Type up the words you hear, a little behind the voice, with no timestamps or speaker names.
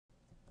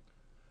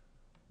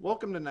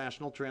Welcome to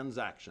National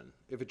Transaction.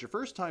 If it's your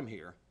first time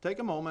here, take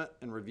a moment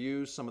and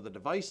review some of the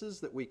devices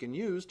that we can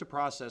use to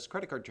process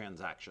credit card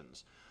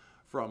transactions.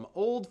 From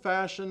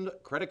old-fashioned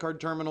credit card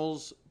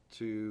terminals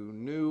to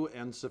new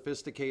and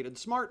sophisticated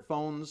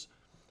smartphones,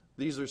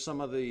 these are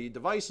some of the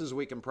devices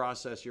we can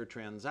process your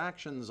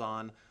transactions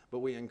on, but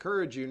we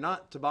encourage you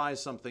not to buy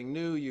something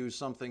new, use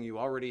something you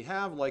already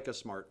have like a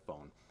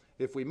smartphone.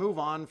 If we move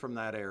on from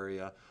that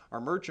area,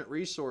 our merchant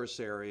resource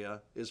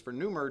area is for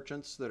new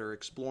merchants that are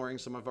exploring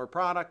some of our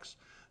products,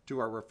 to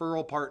our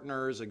referral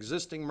partners,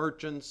 existing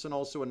merchants, and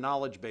also a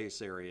knowledge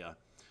base area.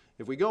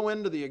 If we go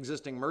into the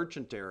existing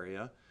merchant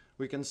area,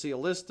 we can see a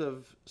list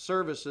of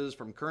services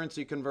from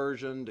currency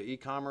conversion to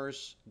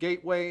e-commerce,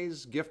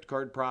 gateways, gift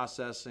card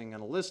processing,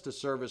 and a list of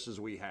services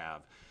we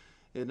have.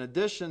 In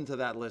addition to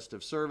that list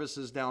of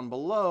services down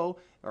below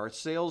are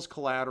sales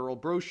collateral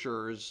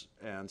brochures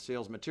and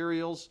sales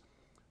materials,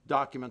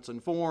 documents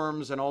and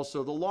forms, and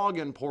also the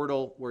login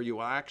portal where you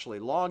will actually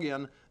log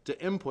in to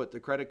input the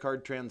credit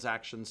card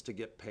transactions to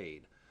get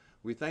paid.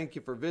 We thank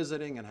you for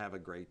visiting and have a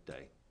great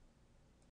day.